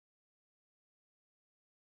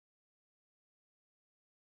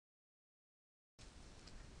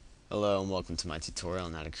Hello and welcome to my tutorial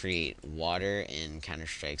on how to create water in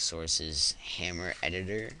Counter-Strike Source's Hammer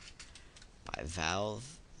Editor by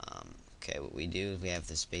Valve. Okay, what we do is we have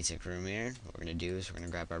this basic room here. What we're going to do is we're going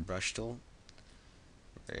to grab our brush tool.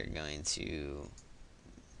 We're going to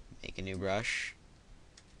make a new brush.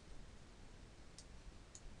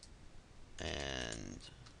 And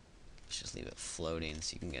let's just leave it floating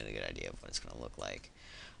so you can get a good idea of what it's going to look like.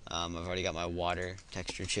 I've already got my water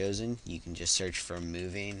texture chosen. You can just search for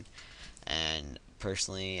moving. And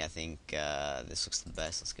personally, I think this looks the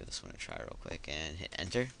best. Let's give this one a try real quick and hit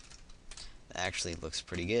enter. That actually looks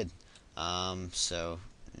pretty good. So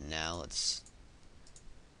now let's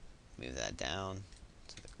move that down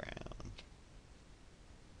to the ground.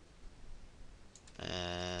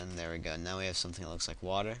 And there we go. Now we have something that looks like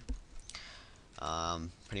water.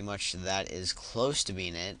 Pretty much that is close to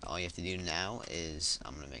being it. All you have to do now is,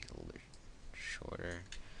 I'm going to make it a little bit shorter.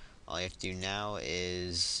 All you have to do now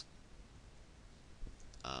is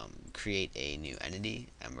create a new entity,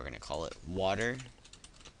 and we're going to call it water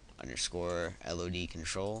underscore LOD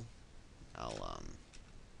control. I'll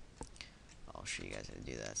show you guys how to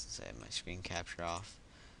do that since I have my screen capture off.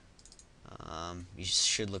 You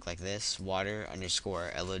should look like this: water underscore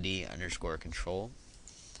LOD underscore control.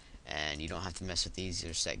 And you don't have to mess with these;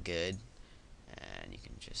 they're set good, and you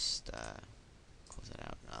can just close it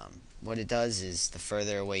out. What it does is, the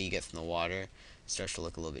further away you get from the water, it starts to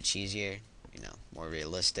look a little bit cheesier, more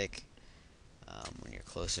realistic. When you're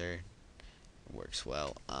closer, it works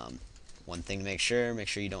well. One thing to make sure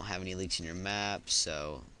you don't have any leaks in your map.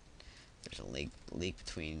 So if there's a leak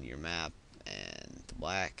between your map and the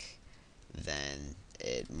black, then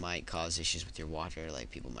it might cause issues with your water,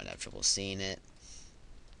 like people might have trouble seeing it.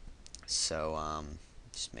 So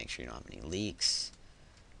just make sure you don't have any leaks,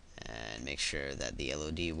 and make sure that the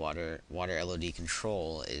LOD water LOD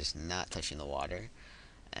control is not touching the water,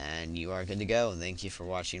 and you are good to go. Thank you for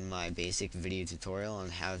watching my basic video tutorial on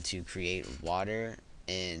how to create water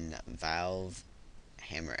in Valve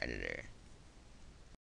Hammer Editor.